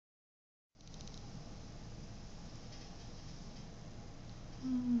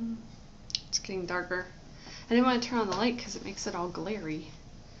getting darker. I didn't want to turn on the light because it makes it all glary.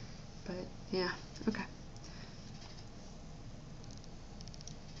 But yeah, okay.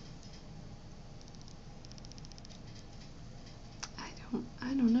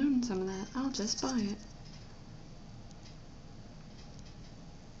 I don't own some of that. I'll just buy it.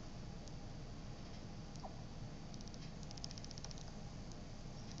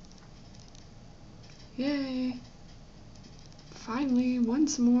 Yay! Finally,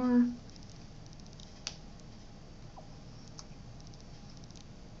 once more.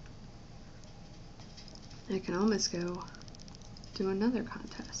 I can almost go do another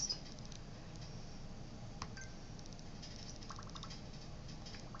contest.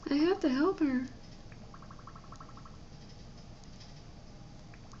 I have to help her.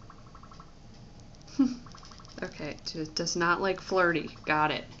 Okay, just does not like flirty.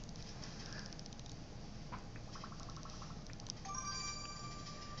 Got it.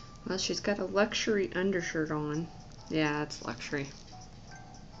 Well, she's got a luxury undershirt on. Yeah, it's luxury.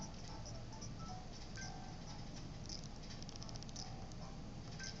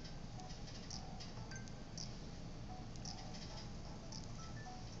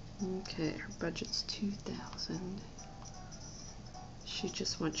 Okay, her budget's $2,000. She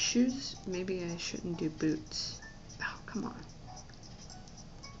just wants shoes. Maybe I shouldn't do boots. Oh, come on.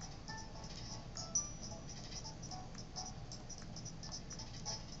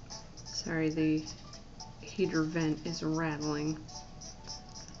 Sorry, the heater vent is rattling.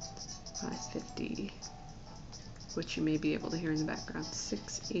 550, which you may be able to hear in the background.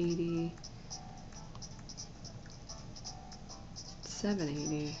 680,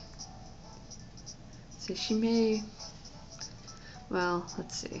 780. So she may, well,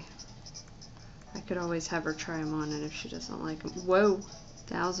 let's see. I could always have her try them on, and if she doesn't like them, whoa,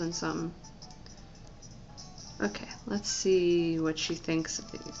 1,000 something. Okay, let's see what she thinks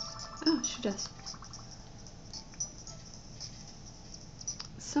of these. Oh, she does.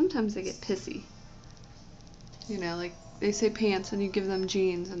 Sometimes they get pissy. You know, like they say pants and you give them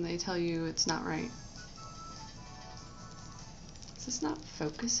jeans and they tell you it's not right. Is this not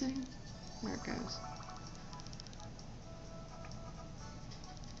focusing? There it goes.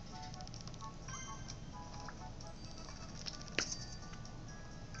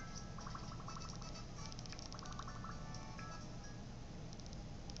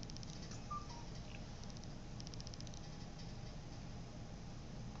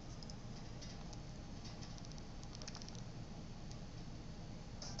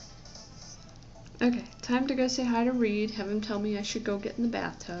 Okay, time to go say hi to Reed, have him tell me I should go get in the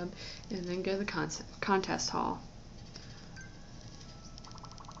bathtub, and then go to the contest hall.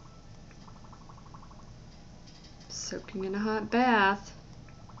 Soaking in a hot bath.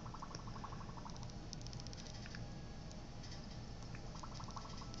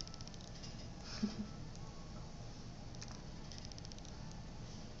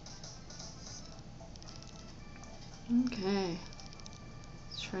 Okay,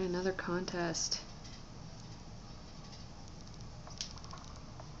 let's try another contest.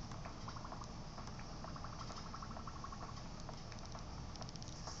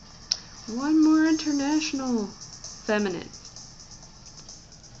 One more international feminine.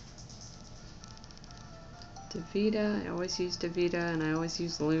 Davida, I always use Davida, and I always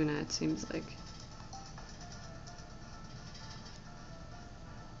use Luna, it seems like.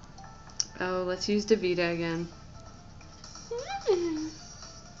 Oh, let's use Davida again.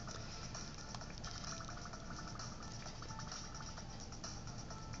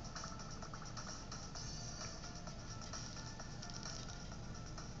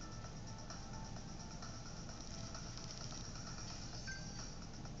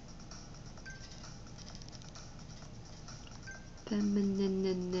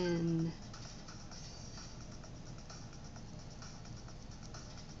 Feminine.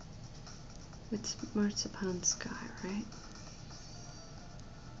 It's Marzipan Sky, right?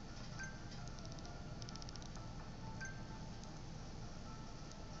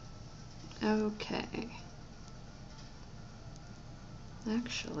 Okay.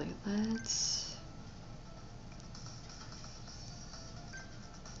 Actually, let's...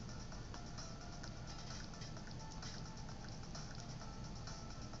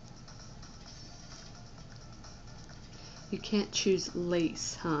 You can't choose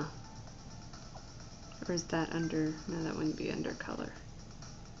lace, huh? Or is that under... No, that wouldn't be under color.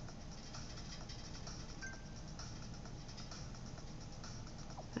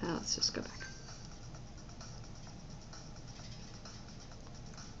 Let's just go back.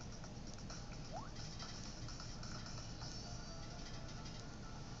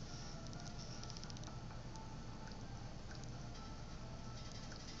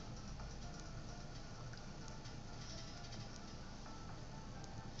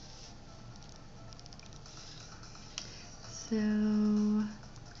 So,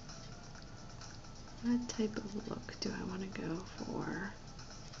 what type of look do I want to go for?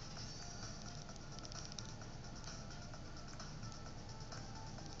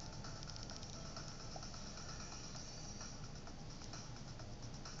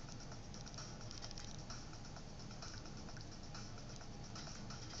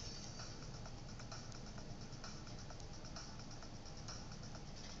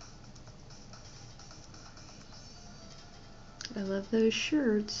 I love those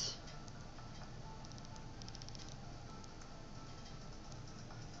shirts.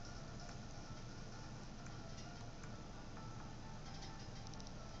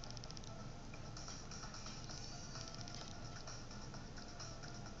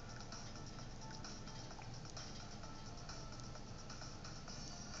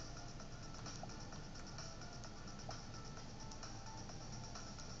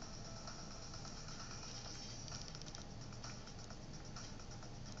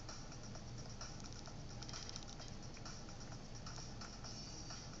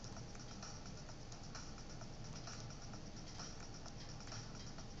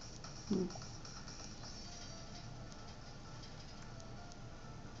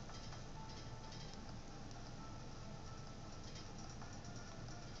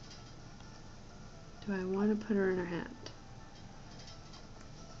 Do I want to put her in her hat?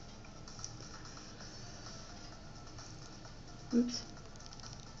 Oops.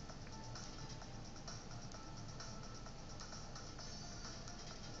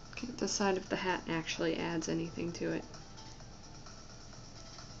 Can't decide if the hat actually adds anything to it.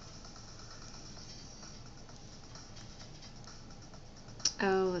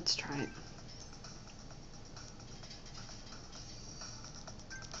 Oh, let's try it.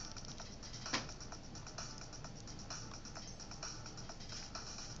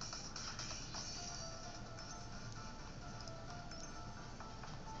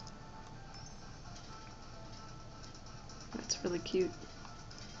 That's really cute.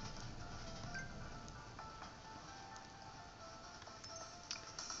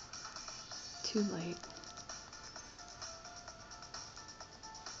 Too late.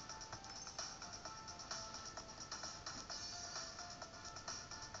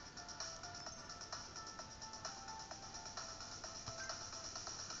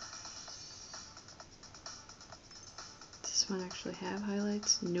 Does this one actually have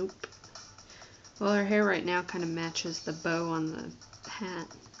highlights? Nope. Well, her hair right now kind of matches the bow on the hat.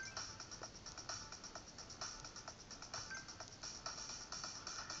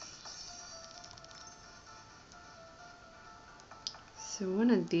 So one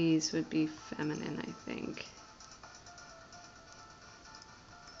of these would be feminine, I think.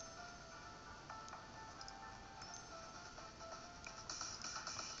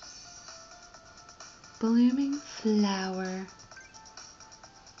 Blooming flower.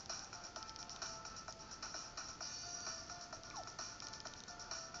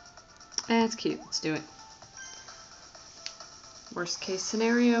 That's cute. Let's do it. Worst case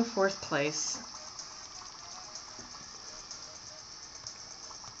scenario, 4th place.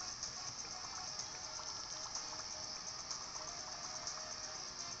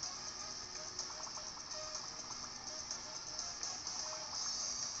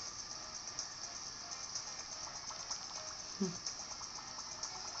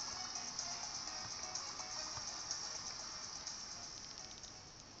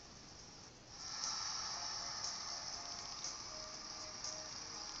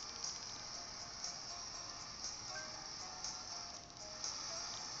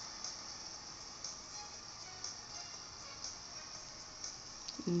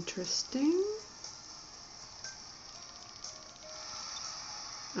 Interesting.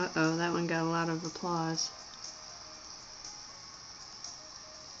 Uh-oh, that one got a lot of applause.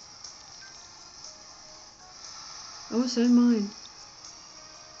 Oh, so did mine.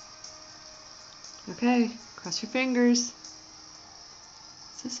 Okay, cross your fingers.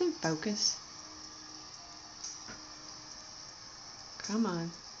 Is this in focus? Come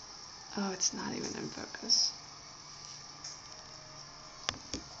on. Oh, it's not even in focus.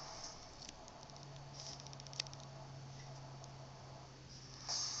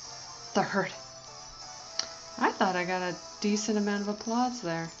 Third. I thought I got a decent amount of applause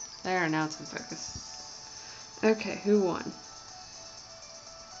there. There, now it's in focus. Okay, who won?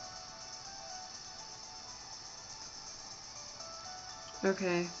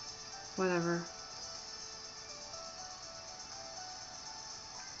 Okay, whatever.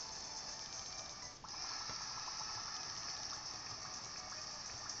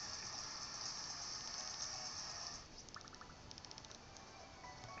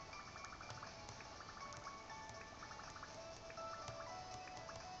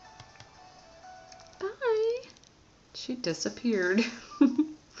 She disappeared.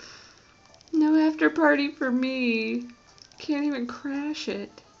 No after party for me. Can't even crash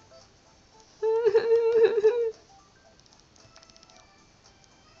it.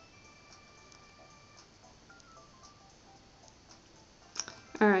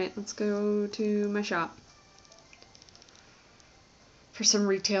 Alright, let's go to my shop for some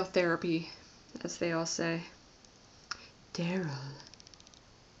retail therapy, as they all say. Daryl.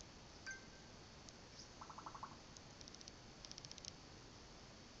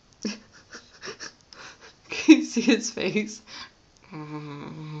 Can you see his face?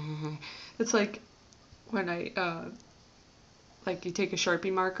 It's like when like you take a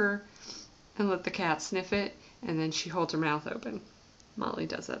Sharpie marker and let the cat sniff it, and then she holds her mouth open. Molly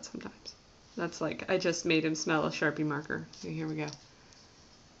does that sometimes. That's like, I just made him smell a Sharpie marker. So here we go.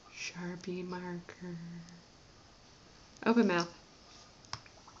 Sharpie marker. Open mouth.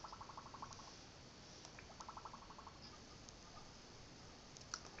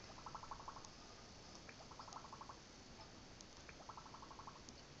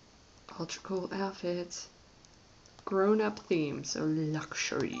 Ultra cool outfits. Grown-up theme, so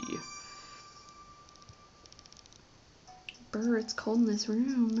luxury. Brr, it's cold in this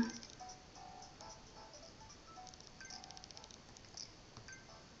room.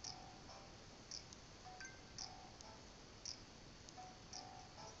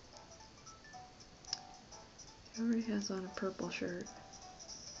 He already has on a purple shirt.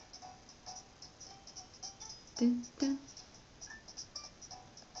 Dun, dun.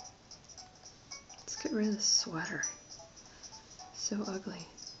 Let's get rid of this sweater. So ugly.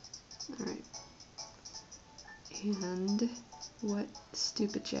 Alright. And what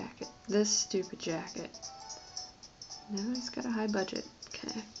stupid jacket? This stupid jacket. No, he's got a high budget.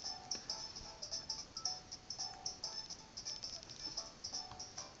 Okay.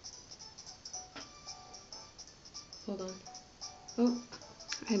 Hold on. Oh,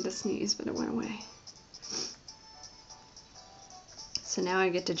 I had to sneeze, but it went away. So now I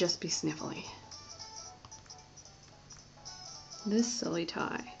get to just be sniffly. This silly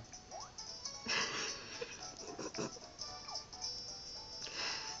tie.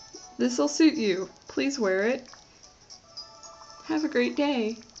 This'll suit you. Please wear it. Have a great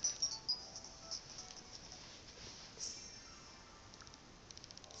day.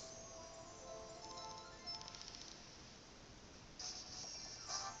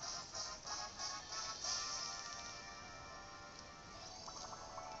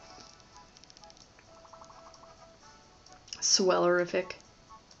 Swellerific.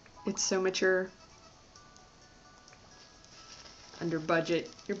 It's so mature. Under budget.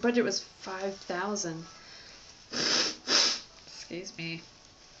 Your budget was $5,000. Excuse me.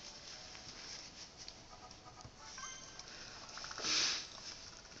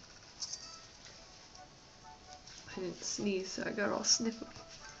 I didn't sneeze, so I got all sniffly.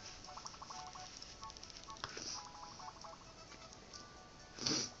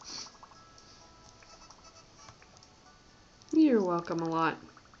 You're welcome a lot.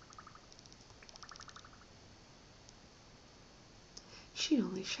 She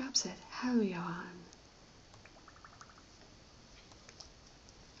only shops at Johan.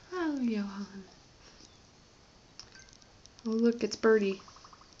 Johan. Oh look, it's Birdie.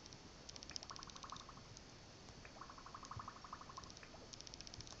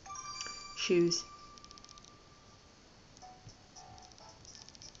 Shoes.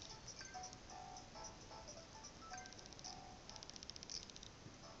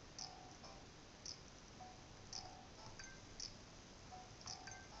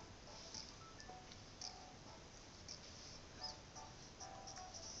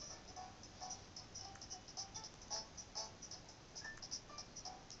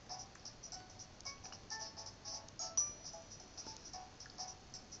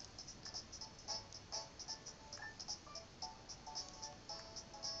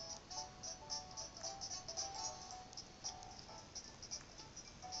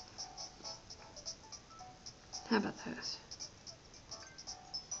 How about those?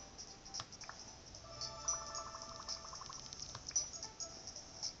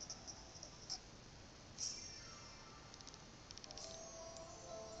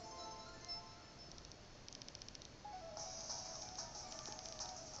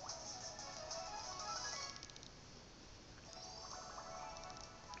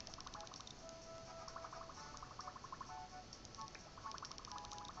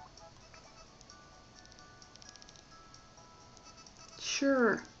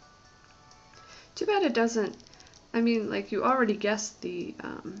 Sure. Too bad it doesn't, I mean, like, you already guessed the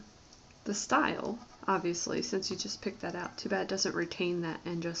style, obviously, since you just picked that out. Too bad it doesn't retain that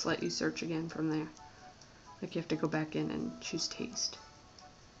and just let you search again from there. Like you have to go back in and choose taste.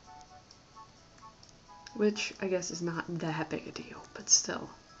 Which I guess is not that big a deal, but still.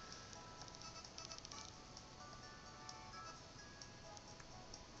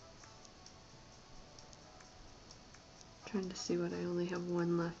 Trying to see what I only have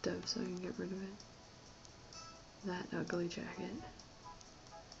one left of so I can get rid of it. That ugly jacket.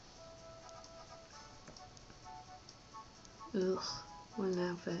 Ugh, one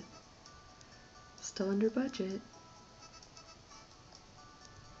outfit. Still under budget.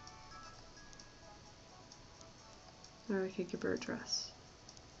 Or I could give her a dress.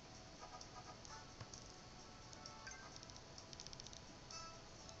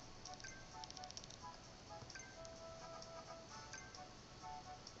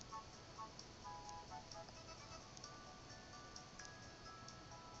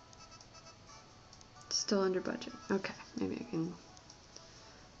 Still under budget. Okay, maybe I can...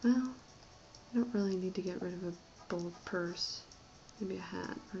 Well, I don't really need to get rid of a bold purse. Maybe a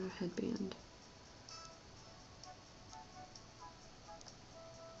hat or a headband.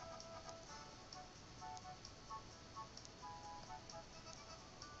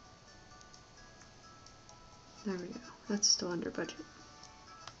 There we go. That's still under budget.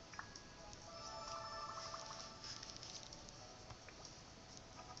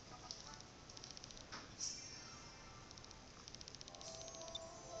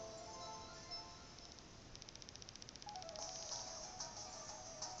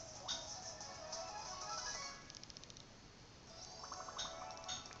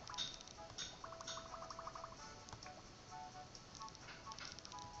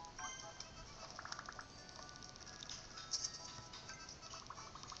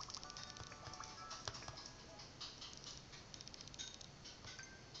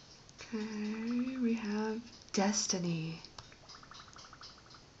 Okay, we have Destiny.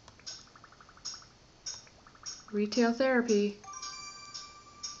 Retail therapy.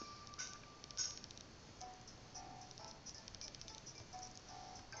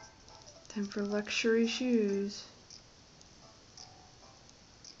 Time for luxury shoes.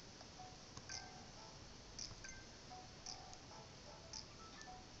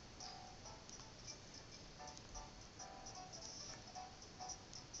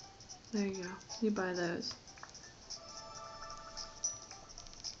 There you go. You buy those.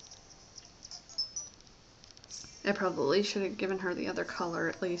 I probably should have given her the other color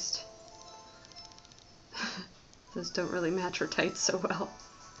at least. Those don't really match her tights so well.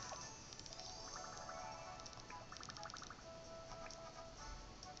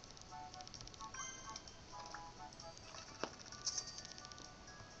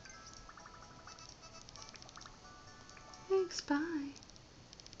 Thanks, bye.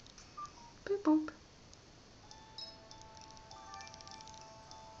 Boop boop.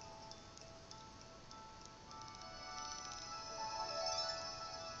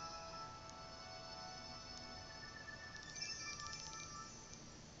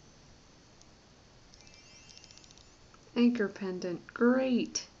 Anchor pendant.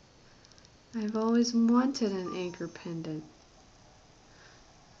 Great. I've always wanted an anchor pendant.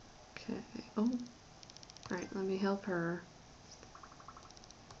 Okay. Oh. Alright, let me help her.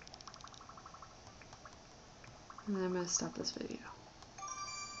 And then I'm going to stop this video.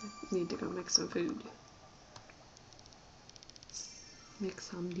 I need to go make some food. Make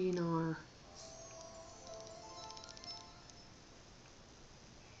some dinner.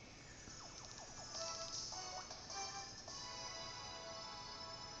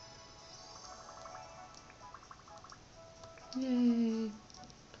 Yay!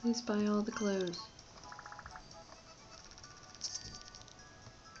 Please buy all the clothes.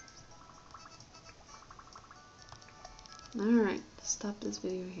 Alright, stop this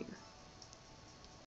video here.